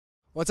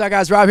What's up,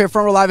 guys? Rob here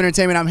from Live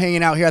Entertainment. I'm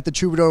hanging out here at the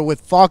Troubadour with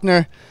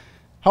Faulkner.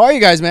 How are you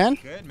guys, man?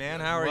 Good, man.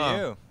 How are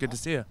you? Good to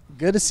see you.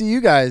 Good to see you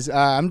guys.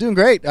 I'm doing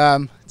great.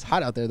 It's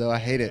hot out there, though. I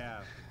hate it. Yeah,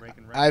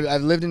 breaking records.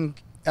 I've lived in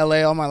LA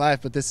all my life,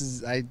 but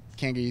I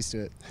can't get used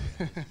to it.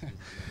 But,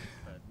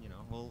 you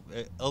know,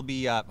 it'll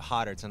be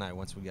hotter tonight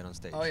once we get on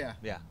stage. Oh, yeah.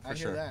 Yeah, for I hear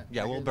sure. that.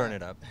 Yeah, we'll burn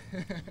it up.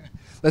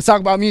 Let's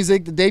talk about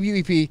music. The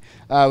debut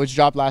EP, which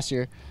dropped last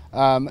year.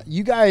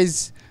 You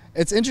guys,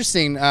 it's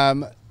interesting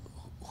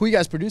who you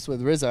guys produced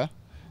with, RZA.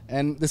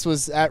 And this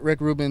was at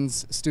Rick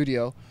Rubin's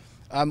studio.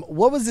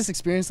 What was this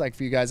experience like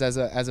for you guys as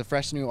a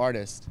fresh new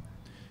artist?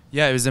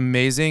 Yeah, it was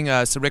amazing.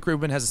 So Rick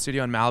Rubin has a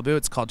studio in Malibu.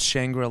 It's called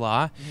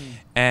Shangri-La,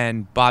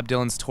 and Bob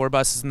Dylan's tour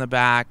bus is in the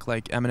back.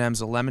 Like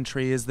Eminem's A Lemon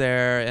Tree is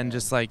there, and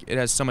just like it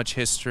has so much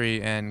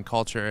history and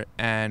culture.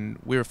 And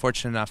we were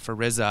fortunate enough for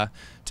RZA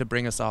to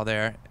bring us all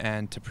there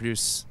and to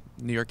produce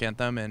New York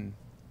Anthem and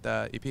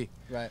the EP.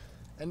 Right.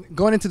 And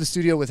going into the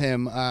studio with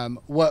him,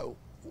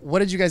 what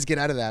did you guys get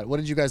out of that? What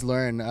did you guys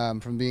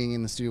learn from being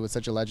in the studio with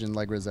such a legend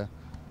like RZA?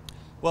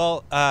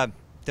 Well,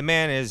 the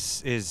man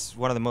is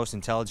one of the most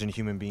intelligent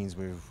human beings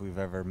we've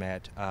ever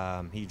met.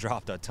 He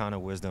dropped a ton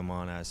of wisdom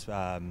on us.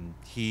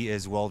 He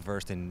is well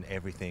versed in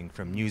everything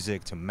from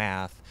music to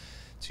math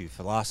to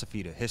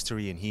philosophy to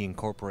history, and he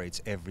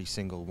incorporates every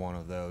single one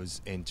of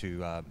those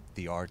into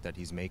the art that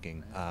he's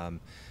making.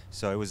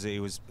 So it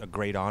was a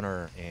great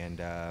honor,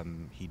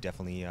 and he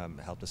definitely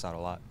helped us out a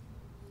lot.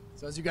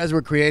 So as you guys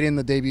were creating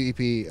the debut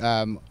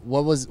EP,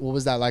 what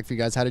was that like for you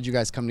guys? How did you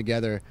guys come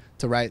together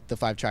to write the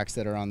 5 tracks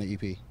that are on the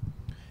EP?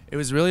 It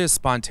was really a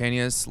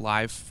spontaneous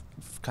live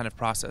kind of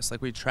process.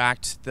 Like we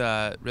tracked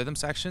the rhythm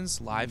sections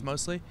live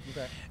mostly,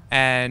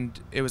 and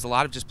it was a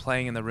lot of just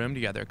playing in the room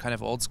together, kind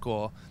of old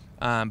school.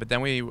 But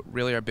then we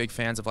really are big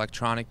fans of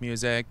electronic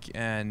music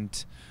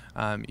and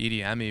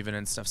EDM even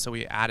and stuff. So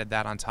we added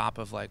that on top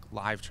of like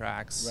live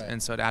tracks,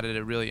 and so it added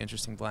a really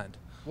interesting blend.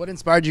 What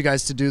inspired you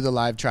guys to do the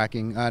live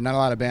tracking? Not a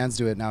lot of bands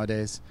do it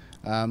nowadays,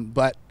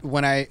 but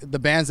the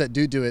bands that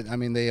do it, I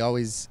mean, they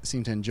always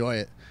seem to enjoy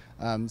it.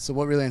 So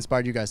what really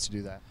inspired you guys to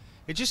do that?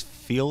 It just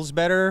feels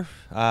better,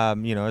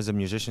 you know, as a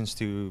musicians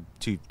to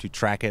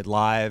track it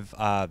live.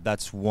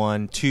 That's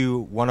one. Two,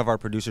 one of our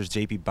producers,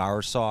 JP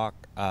Bowersock,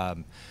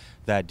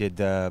 that did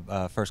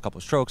the first couple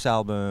of Strokes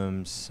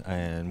albums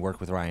and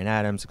worked with Ryan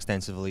Adams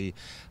extensively.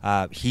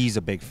 He's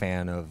a big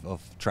fan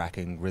of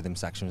tracking rhythm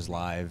sections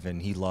live,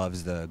 and he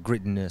loves the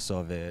grittiness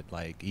of it.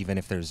 Like even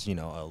if there's, you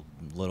know,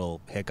 a little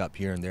hiccup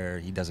here and there,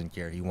 he doesn't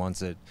care. He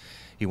wants it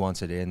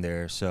in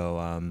there.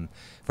 So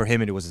for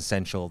him, it was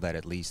essential that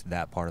at least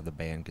that part of the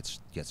band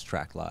gets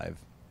tracked live.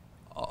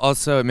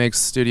 Also, it makes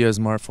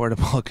studios more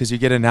affordable because you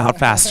get in out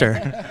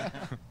faster.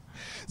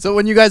 So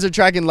when you guys are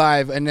tracking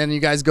live and then you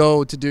guys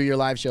go to do your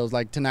live shows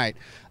like tonight,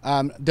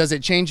 does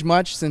it change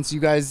much since you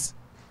guys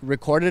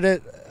recorded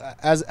it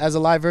as a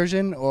live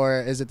version,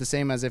 or is it the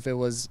same as if it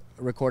was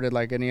recorded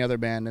like any other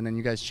band and then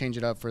you guys change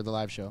it up for the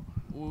live show?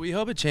 We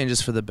hope it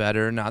changes for the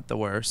better, not the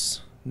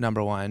worse,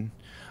 number one.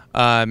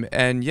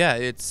 And yeah,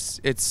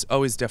 it's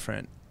always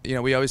different. You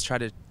know, we always try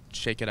to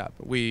shake it up.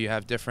 We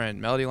have different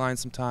melody lines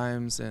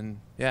sometimes,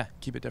 and yeah,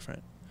 keep it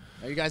different.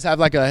 You guys have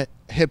like a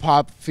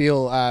hip-hop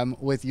feel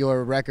with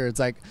your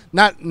records. Like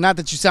not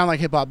that you sound like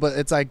hip-hop, but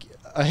it's like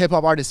a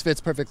hip-hop artist fits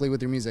perfectly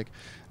with your music.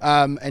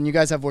 And you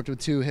guys have worked with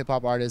 2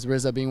 hip-hop artists,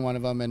 RZA being one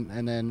of them,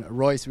 and then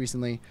Royce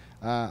recently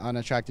on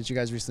a track that you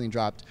guys recently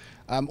dropped.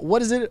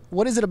 What is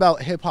it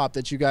about hip-hop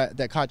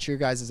that caught your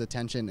guys'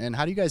 attention, and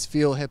how do you guys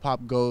feel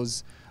hip-hop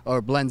goes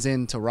or blends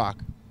into rock?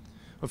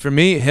 Well, for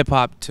me,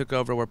 hip-hop took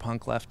over where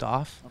punk left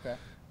off. Okay.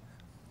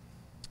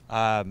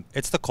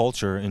 It's the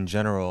culture in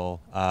general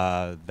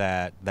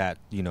that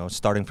you know,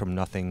 starting from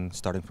nothing,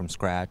 starting from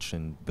scratch,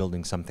 and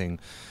building something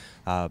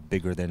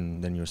bigger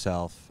than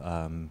yourself.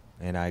 And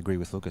I agree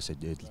with Lucas. It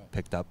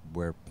picked up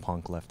where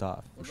punk left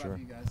off, for sure.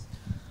 You guys?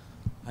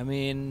 I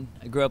mean,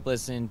 I grew up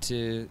listening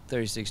to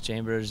 36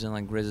 Chambers and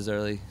like RZA's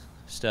early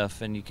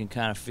stuff, and you can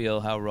kind of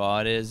feel how raw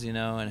it is, you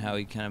know, and how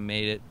he kind of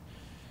made it.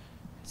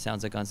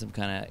 Sounds like on some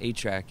kind of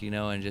 8-track, you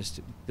know, and just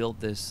built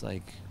this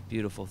like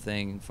beautiful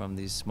thing from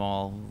these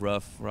small,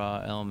 rough,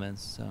 raw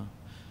elements. So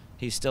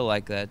he's still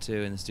like that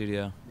too in the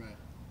studio. Right.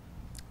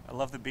 I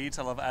love the beats.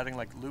 I love adding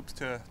like loops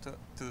to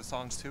the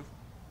songs too.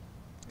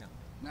 Yeah.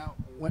 Now,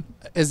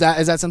 is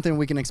that something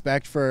we can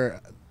expect for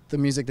the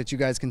music that you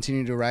guys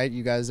continue to write?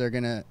 You guys are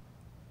gonna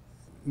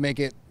make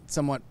it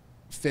somewhat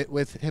fit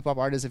with hip hop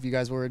artists if you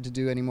guys were to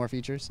do any more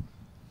features?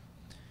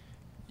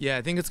 Yeah,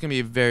 I think it's gonna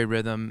be very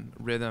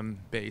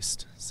rhythm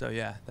based. So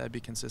yeah, that'd be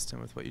consistent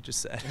with what you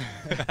just said.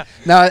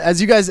 Now, as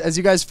you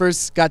guys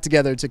first got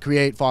together to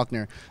create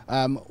Faulkner,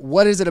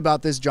 what is it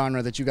about this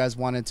genre that you guys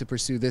wanted to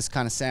pursue this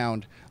kind of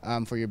sound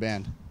for your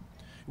band?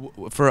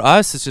 For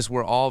us, it's just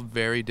we're all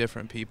very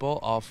different people,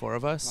 all 4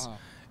 of us,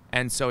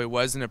 and so it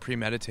wasn't a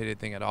premeditated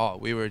thing at all.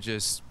 We were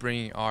just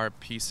bringing our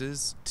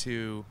pieces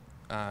to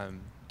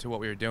what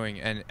we were doing,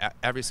 and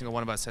every single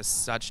one of us has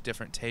such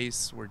different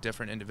tastes. We're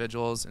different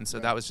individuals, and so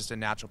that was just a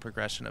natural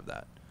progression of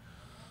that.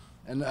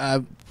 And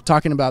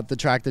talking about the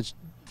track that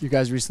you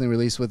guys recently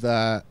released with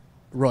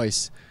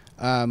Royce.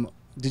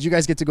 Did you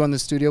guys get to go in the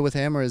studio with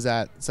him, or is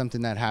that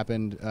something that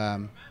happened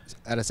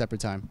at a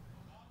separate time?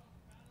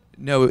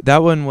 No,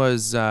 that one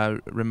was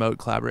remote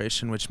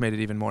collaboration, which made it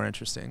even more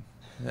interesting.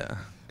 Yeah.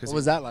 What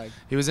was that like?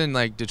 He was in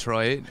like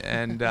Detroit,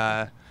 and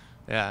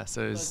yeah,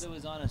 so It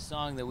was on a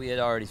song that we had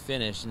already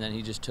finished, and then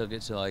he just took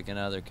it to like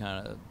another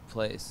kind of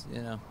place,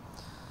 you know.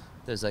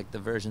 There's like the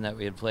version that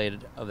we had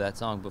played of that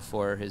song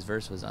before his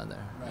verse was on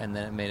there, right. And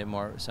then it made it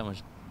so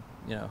much,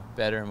 you know,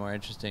 better and more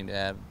interesting to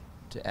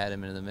add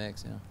him into the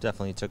mix, you know.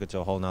 Definitely took it to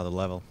a whole nother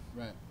level.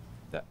 Right.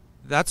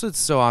 That's what's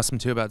so awesome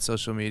too about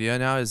social media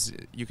now is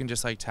you can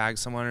just like tag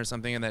someone or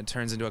something and then it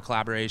turns into a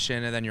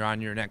collaboration and then you're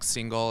on your next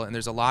single, and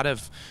there's a lot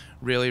of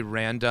really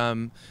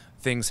random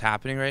things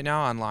happening right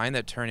now online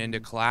that turn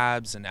into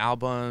collabs and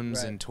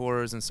albums right. and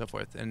tours and so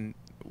forth, and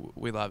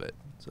we love it.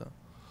 So,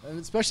 and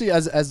especially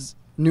as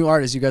new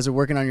artists, you guys are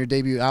working on your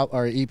debut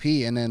or EP,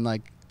 and then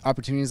like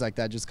opportunities like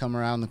that just come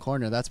around the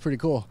corner. That's pretty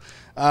cool.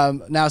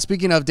 Now,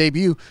 speaking of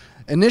debut,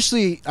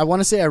 initially, I want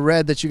to say I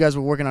read that you guys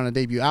were working on a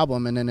debut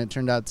album, and then it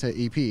turned out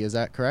to EP. Is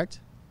that correct?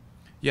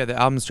 Yeah, the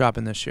album's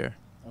dropping this year.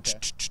 Okay.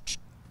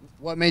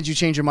 What made you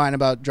change your mind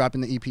about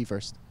dropping the EP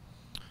first?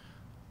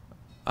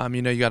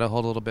 You know, you got to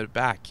hold a little bit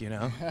back, you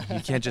know.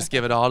 You can't just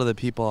give it all to the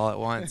people all at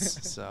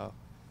once. So.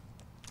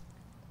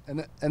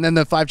 And then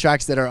the 5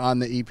 tracks that are on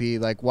the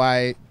EP, like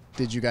why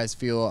did you guys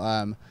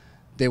feel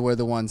they were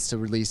the ones to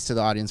release to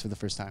the audience for the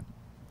first time?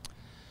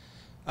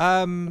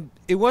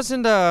 It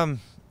wasn't that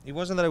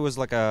it was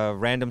like a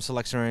random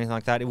selection or anything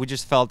like that. We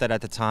just felt that at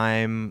the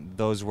time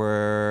those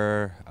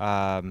were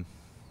not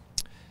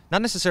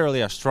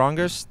necessarily our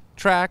strongest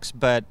tracks,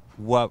 but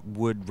what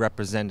would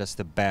represent us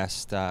the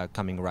best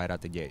coming right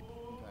out the gate.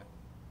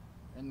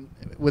 And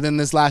within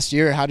this last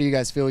year, how do you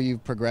guys feel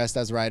you've progressed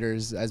as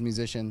writers, as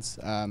musicians,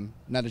 now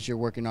that you're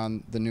working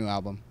on the new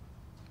album?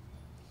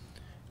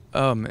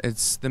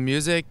 It's the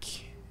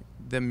music.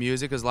 The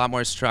music is a lot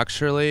more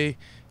structurally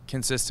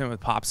consistent with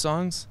pop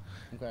songs.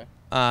 Okay.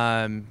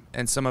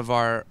 And some of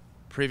our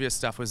previous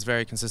stuff was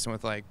very consistent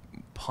with like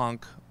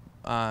punk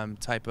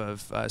type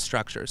of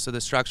structure. So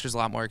the structure is a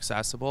lot more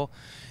accessible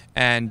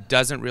and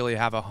doesn't really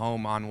have a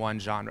home on one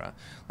genre.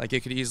 Like it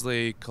could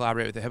easily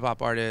collaborate with a hip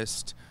hop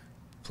artist,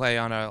 play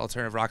on an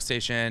alternative rock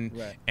station,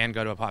 right. and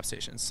go to a pop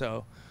station.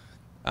 So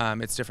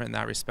it's different in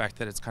that respect,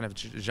 that it's kind of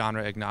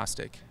genre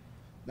agnostic.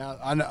 Now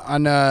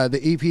on the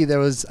EP, there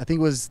was, I think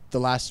it was the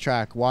last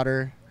track,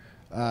 Water.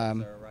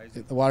 The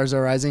Waters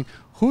Are Rising.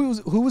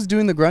 Who was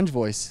doing the grunge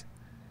voice?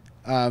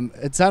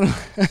 It sounded.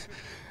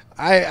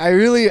 I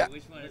really.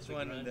 Which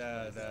one?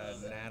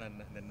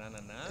 The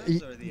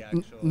na-na-nas or the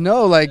actual?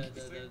 No, like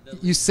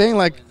you sang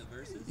like.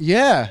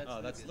 Yeah.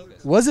 Oh, that's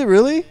Lucas. Was it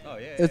really? Oh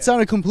yeah. It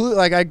sounded completely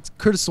like I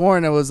could have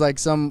sworn it was like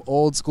some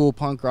old school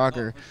punk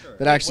rocker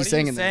that actually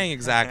sang in there. What are you saying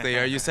exactly?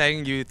 Are you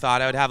saying you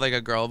thought I would have like a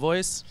girl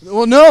voice?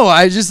 Well, no.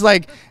 I just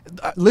like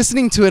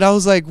listening to it. I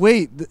was like,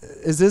 wait,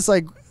 is this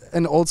like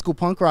an old school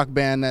punk rock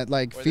band that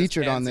like or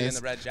featured on this?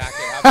 In the red jacket.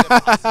 How could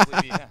it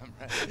possibly be him,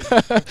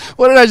 right?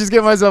 What did I just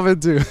get myself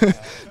into?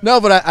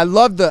 No, but I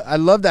love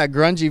that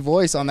grungy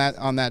voice on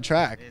that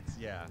track.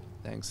 Yeah.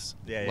 Thanks.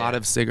 Yeah, a lot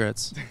of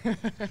cigarettes. Yeah,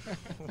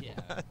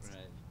 right.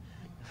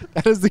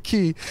 That is the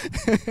key.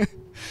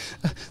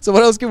 So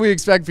what else can we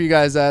expect for you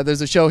guys?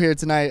 There's a show here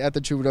tonight at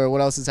the Troubadour.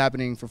 What else is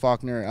happening for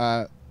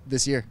Faulkner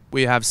this year?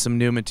 We have some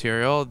new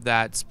material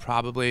that's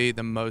probably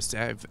the most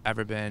I've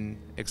ever been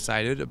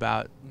excited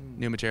about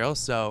new material.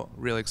 So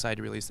really excited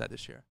to release that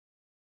this year.